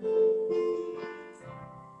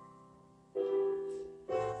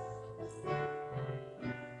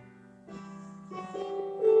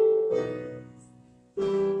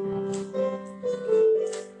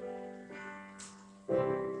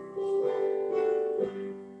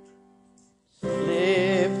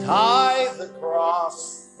 Lift high the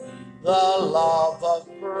cross, the love of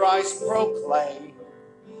Christ proclaim,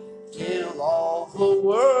 till all the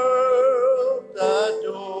world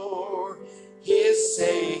adore his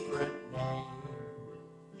sacred name.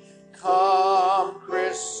 Come,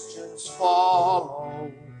 Christians,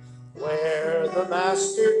 follow where the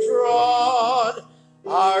Master trod,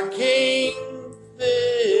 our King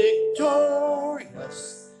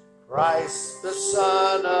victorious, Christ the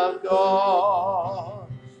Son of God.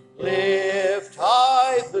 Lift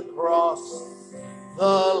high the cross, the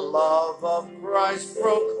love of Christ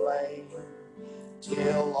proclaim,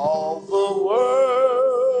 till all the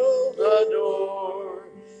world adore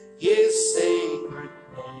his sacred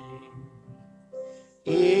name.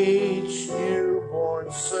 Each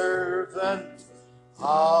newborn servant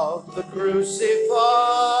of the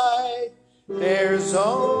crucified bears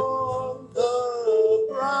on the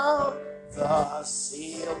brow the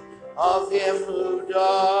seal of him who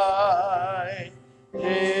died.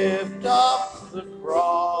 Lift up the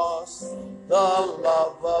cross, the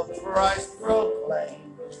love of Christ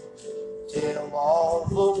proclaim, till all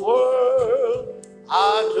the world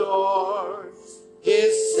adore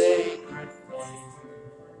his sacred name.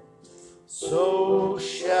 So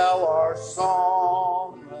shall our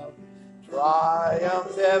song of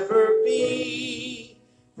triumph ever be,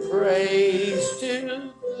 praise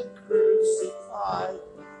to the crucified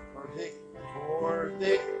for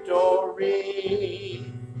victory.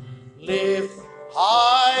 Lift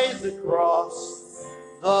high the cross,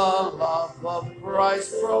 the love of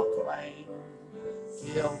Christ proclaim,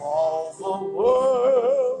 till all the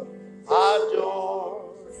world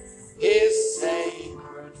adore his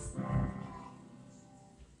sacred name.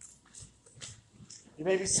 You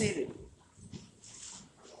may be seated.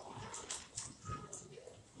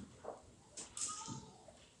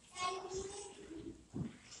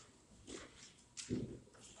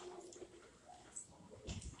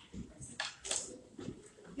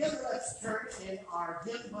 in our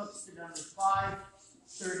hymn books to number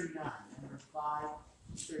 539. Number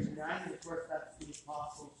 539, and of course that's the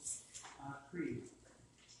Apostles' Creed.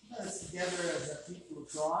 Let us together as a people of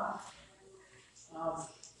God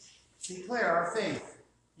declare our faith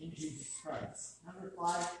in Jesus Christ. Number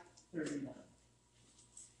 539.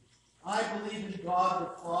 I believe in God the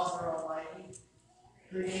Father Almighty,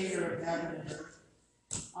 creator of heaven and earth.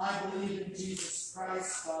 I believe in Jesus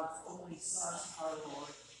Christ, God's only Son, our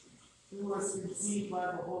Lord, who was conceived by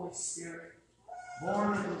the Holy Spirit,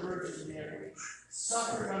 born of the Virgin Mary,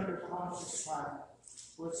 suffered under Pontius Pilate,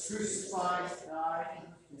 was crucified, died, and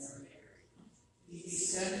was buried. He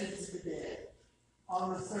descended to the dead. On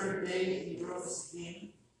the third day he rose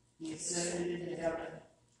again. He ascended into heaven.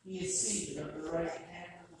 He is seated on the right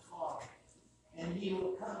hand of the Father, and he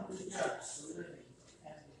will come to judge the living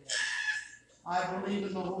and the dead. I believe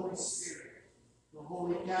in the Holy Spirit, the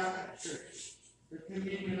Holy Catholic Church, the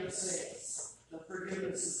communion of saints, the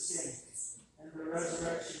forgiveness of sins, and the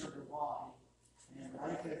resurrection of the body, and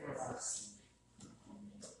life everlasting.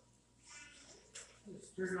 Let's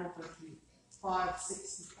turn over to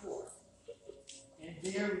 564. And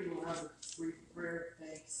there we will have a brief prayer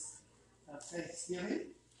of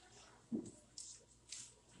thanksgiving.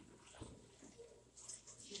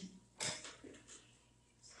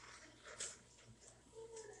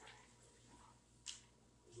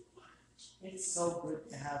 It's so good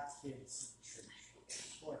to have kids in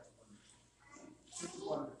church. Boy, it's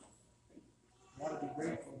wonderful. You ought to be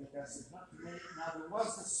grateful because there's not many. Now, there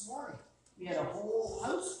was this morning. We had a whole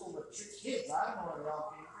house full of kids. I don't know where they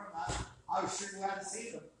all came from. I was sure glad to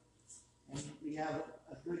see them. And we have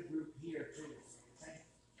a good group here, too.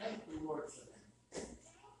 Thank the Lord for them.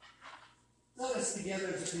 Let us together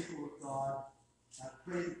as a people of God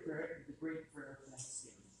pray the great prayer of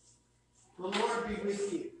thanksgiving. The Lord be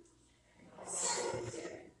with you.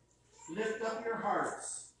 Lift up your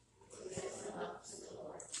hearts.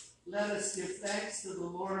 Let us give thanks to the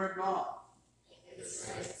Lord our God.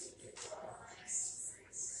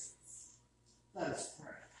 Let us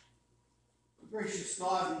pray. Gracious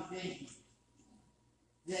God, we thank you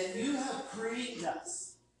that you have created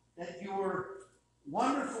us, that your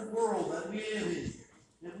wonderful world that we live in,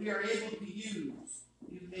 that we are able to use,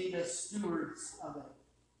 you've made us stewards of it,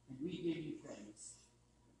 and we give you thanks.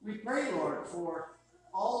 We pray, Lord, for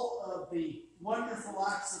all of the wonderful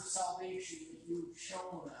acts of salvation that you've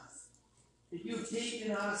shown us, that you've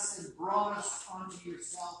taken us and brought us unto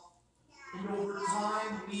yourself, and over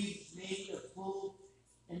time we've made a full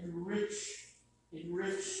and enriched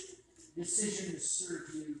decision to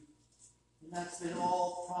serve you, and that's been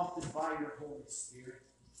all prompted by your Holy Spirit.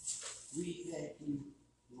 We thank you,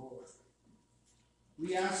 Lord.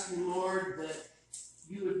 We ask you, Lord, that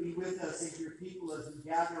you would be with us as your people as we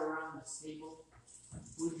gather around this table.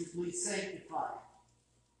 Would you please sanctify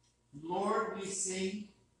it? Lord, we sing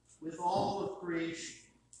with all of creation,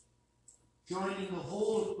 joining the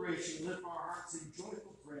whole of creation, lift our hearts in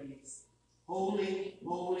joyful praise. Holy,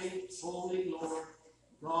 holy, holy Lord,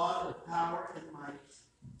 God of power and might.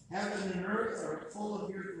 Heaven and earth are full of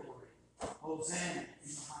your glory. Hosanna in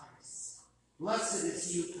the highest. Blessed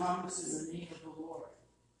is he who comes in the name of the Lord.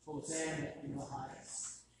 Hosanna in the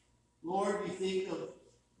highest. Lord, we think of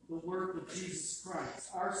the work of Jesus Christ,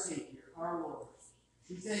 our Savior, our Lord.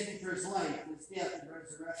 We thank you for his life, his death, and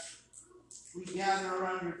resurrection. We gather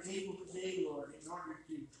around your table today, Lord, in order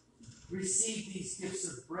to receive these gifts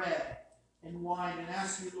of bread and wine, and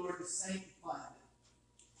ask you, Lord, to sanctify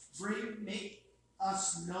them. Make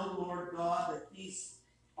us know, Lord God, that these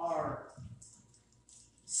are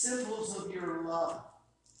symbols of your love,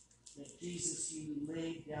 that Jesus, you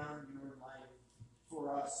laid down your life for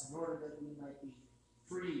us in order that we might be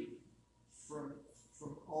free from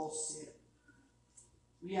all sin.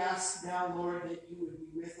 We ask now, Lord, that you would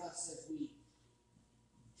be with us as we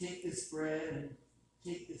take this bread and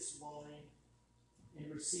take this wine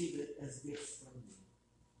and receive it as gifts from you.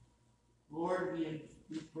 Lord,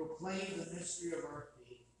 we proclaim the mystery of our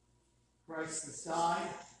faith. Christ has died,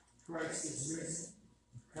 Christ is risen,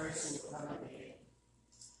 Christ will come again.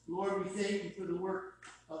 Lord, we thank you for the work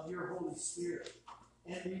of your Holy Spirit,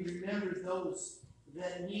 and we remember those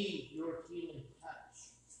that need your healing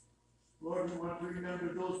touch. Lord, we want to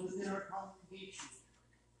remember those within our congregation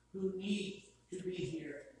who need to be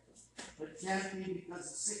here, but can't be because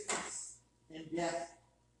of sickness and death.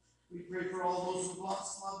 We pray for all those who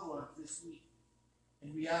lost loved ones this week,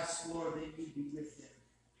 and we ask, Lord, that you be with them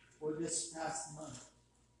for this past month.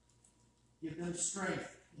 Give them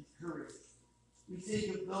strength and courage. We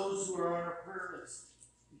think of those who are on our prayer list.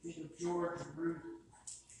 We think of George and Ruth,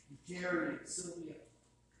 and Carrie and Sylvia,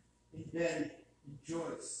 and Betty and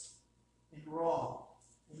Joyce. and Rob,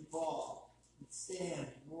 and Bob, and Stan, and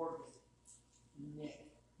Morgan, and Nick.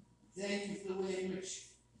 Thank you for the way in which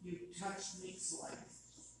you touched Nick's life.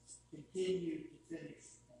 Continue to finish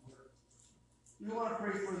the work. We want to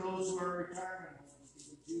pray for those who are retiring homes,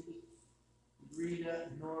 Julie, Rita,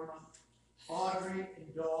 and Norma, Audrey,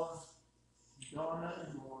 and Dawn, Donna,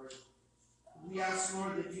 and Lord. We ask,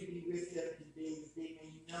 Lord, that you be with them today, that they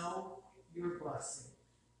may know your blessing.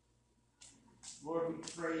 Lord, we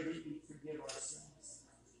pray that you forgive our sins.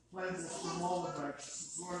 Cleanse us from all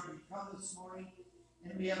unrighteousness. Lord, we come this morning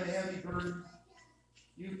and we have a heavy burden.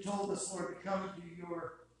 You've told us, Lord, to come to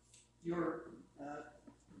your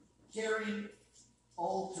carrying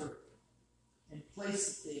altar and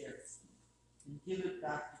place it there and give it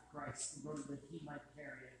back to Christ in order that he might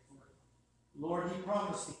carry it for us. Lord, he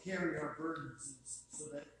promised to carry our burdens so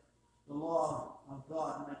that the law of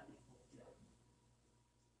God might be fulfilled.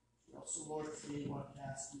 Also, Lord, today I want to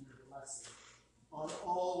ask you your blessing on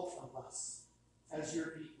all of us as your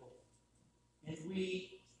people. And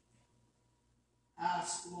we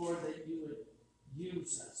ask, Lord, that you would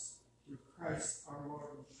use us through Christ our Lord,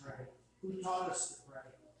 we pray, who taught us to pray.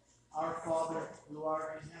 Our Father, who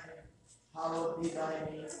art in heaven, hallowed be thy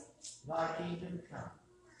name. Thy kingdom come.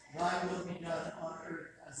 Thy will be done on earth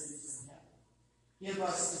as it is in heaven. Give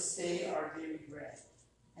us this day our daily bread,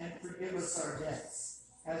 and forgive us our debts,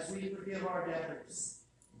 as we forgive our debtors.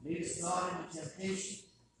 Lead us not into temptation,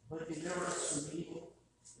 but deliver us from evil.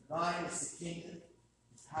 For thine is the kingdom,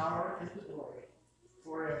 the power, and the glory,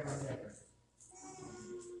 forever and ever.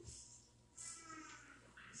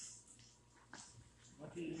 I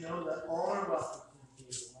want you to know that all are welcome to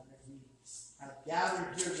the table. And as we have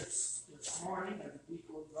gathered here this morning as the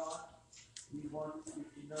people of God, we want you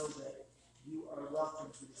to know that you are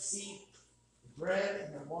welcome to receive the bread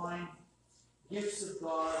and the wine, gifts of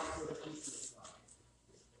God for the people of God.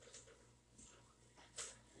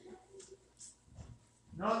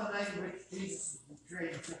 And on the night in which Jesus was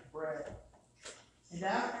betrayed, he took bread. And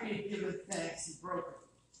after he had given thanks, he broke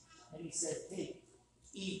it. And he said, "Take,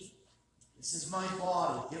 eat. This is my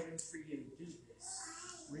body given for you. Do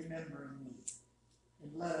this, remembering me."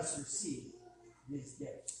 And let us receive these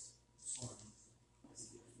gifts this morning as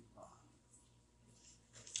a gift of God.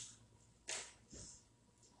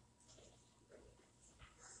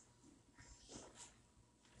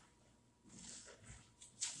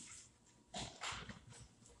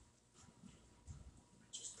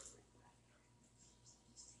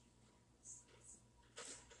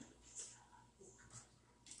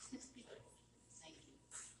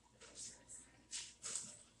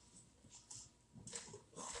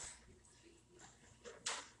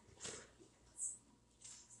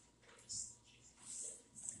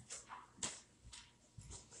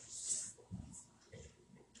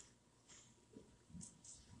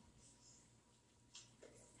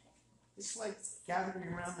 It's like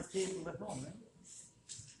gathering around the table at home, right?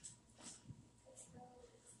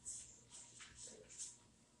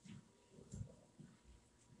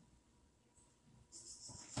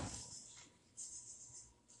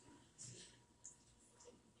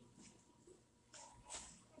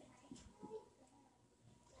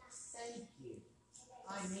 Thank you.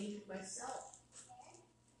 I made it myself.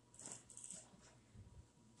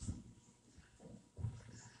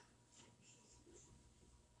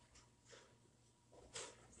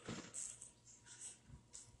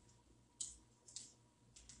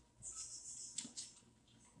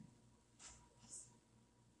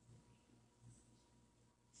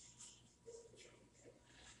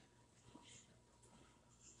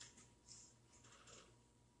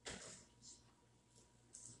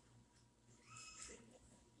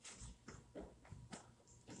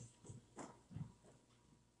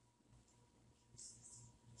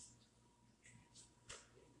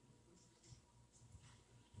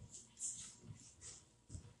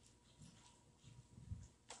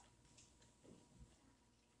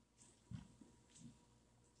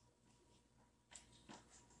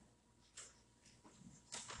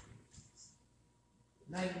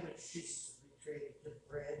 The night in which Jesus was betrayed, he took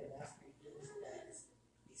bread, and after he did his thanks,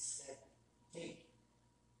 he said, "Take,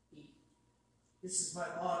 eat. This is my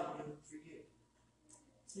body given for you.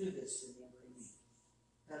 Do this, remembering me."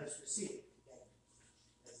 Let us receive it together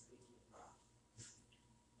as the people of God.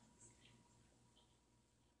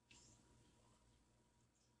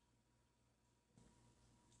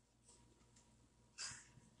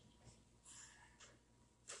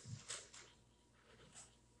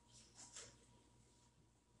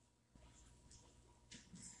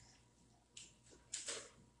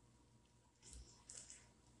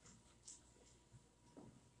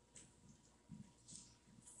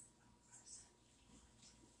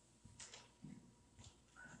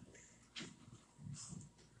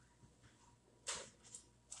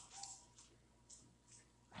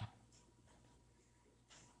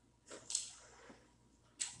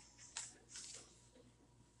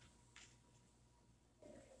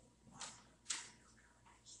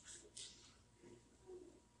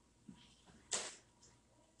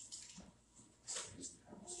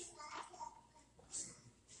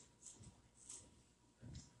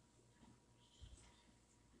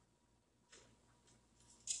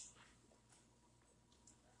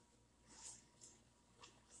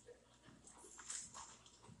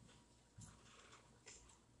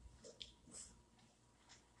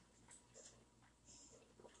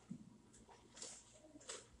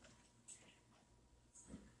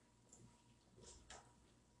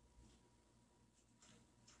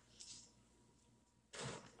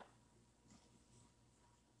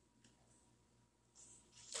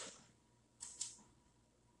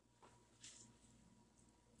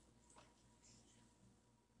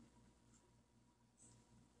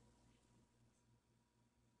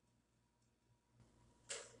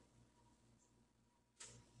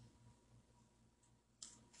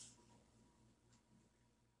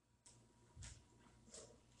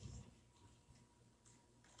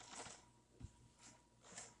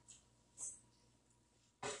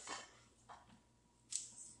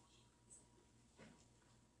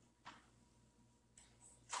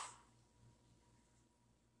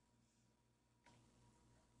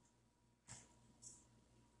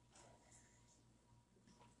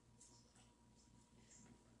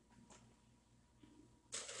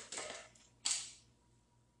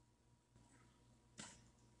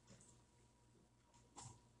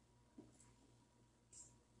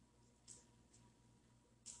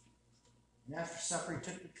 And after supper, he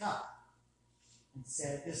took the cup and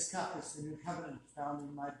said, "This cup is the new covenant found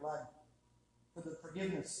in my blood for the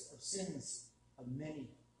forgiveness of sins of many."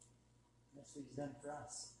 And that's what he's done for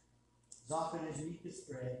us. As often as you eat this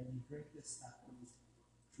bread and you drink this cup,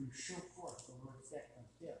 you show forth the Lord's death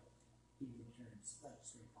until he returns. Let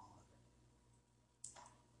us drink all of it.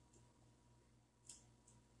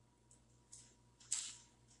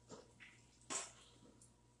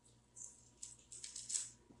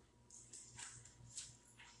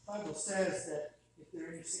 The Bible says that if there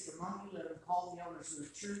are any sick among you, let them call the elders of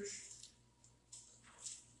the church.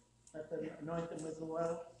 Let them anoint them with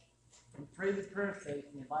oil and pray the prayer of faith.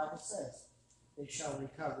 And the Bible says they shall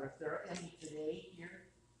recover. If there are any today here,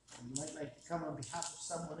 and you might like to come on behalf of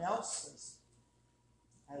someone else,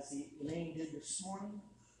 as Elaine did this morning,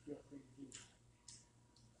 feel free to do that.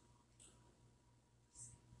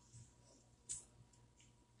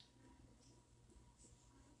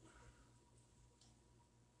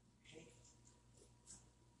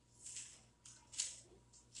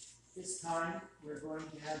 This time we're going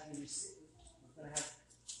to have you receive, we're going to have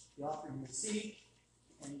the offering received,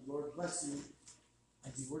 and the Lord bless you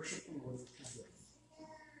as you worship the Lord today.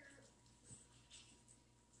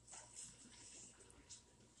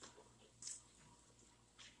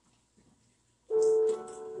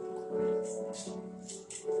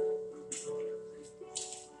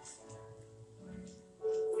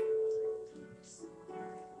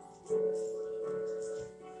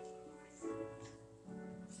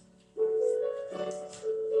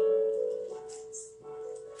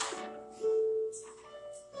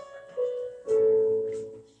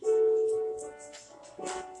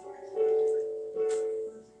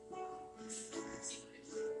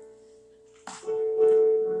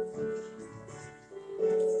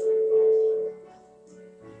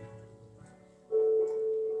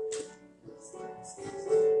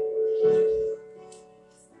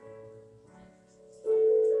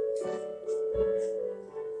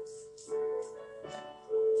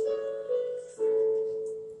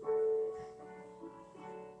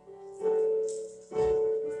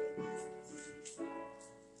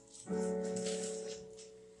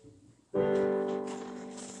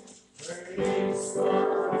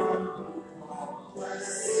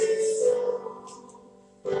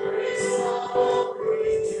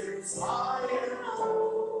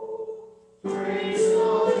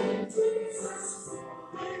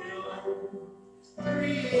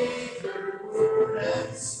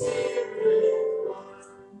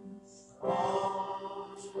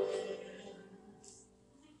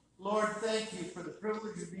 Lord, thank you for the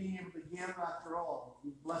privilege of being able to give after all.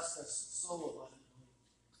 You've blessed us so abundantly.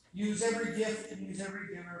 Use every gift and use every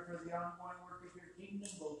giver for the ongoing work of your kingdom,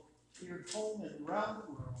 both here at home and around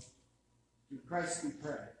the world. Through Christ we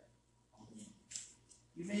pray. Amen.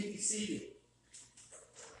 You may be seated.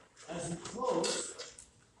 As we close,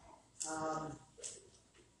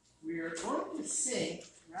 we are going to sing,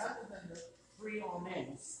 rather than the three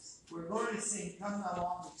amens, we're going to sing "Come Thou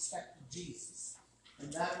Long Expected Jesus."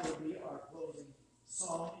 And that will be our closing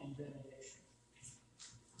song and benediction.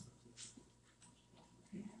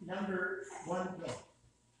 Number 112.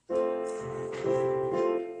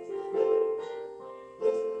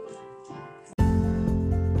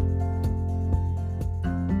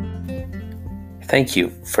 Thank you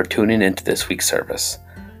for tuning into this week's service.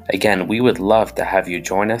 Again, we would love to have you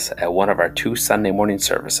join us at one of our 2 Sunday morning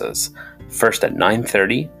services. First at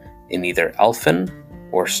 9:30 in either Elphin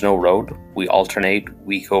or Snow Road. We alternate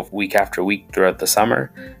week after week throughout the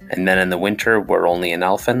summer, and then in the winter we're only in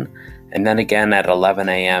Elphin, and then again at 11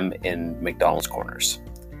 a.m. in McDonald's Corners.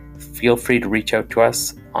 Feel free to reach out to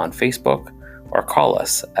us on Facebook or call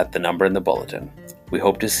us at the number in the bulletin. We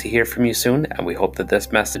hope to hear from you soon, and we hope that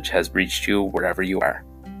this message has reached you wherever you are.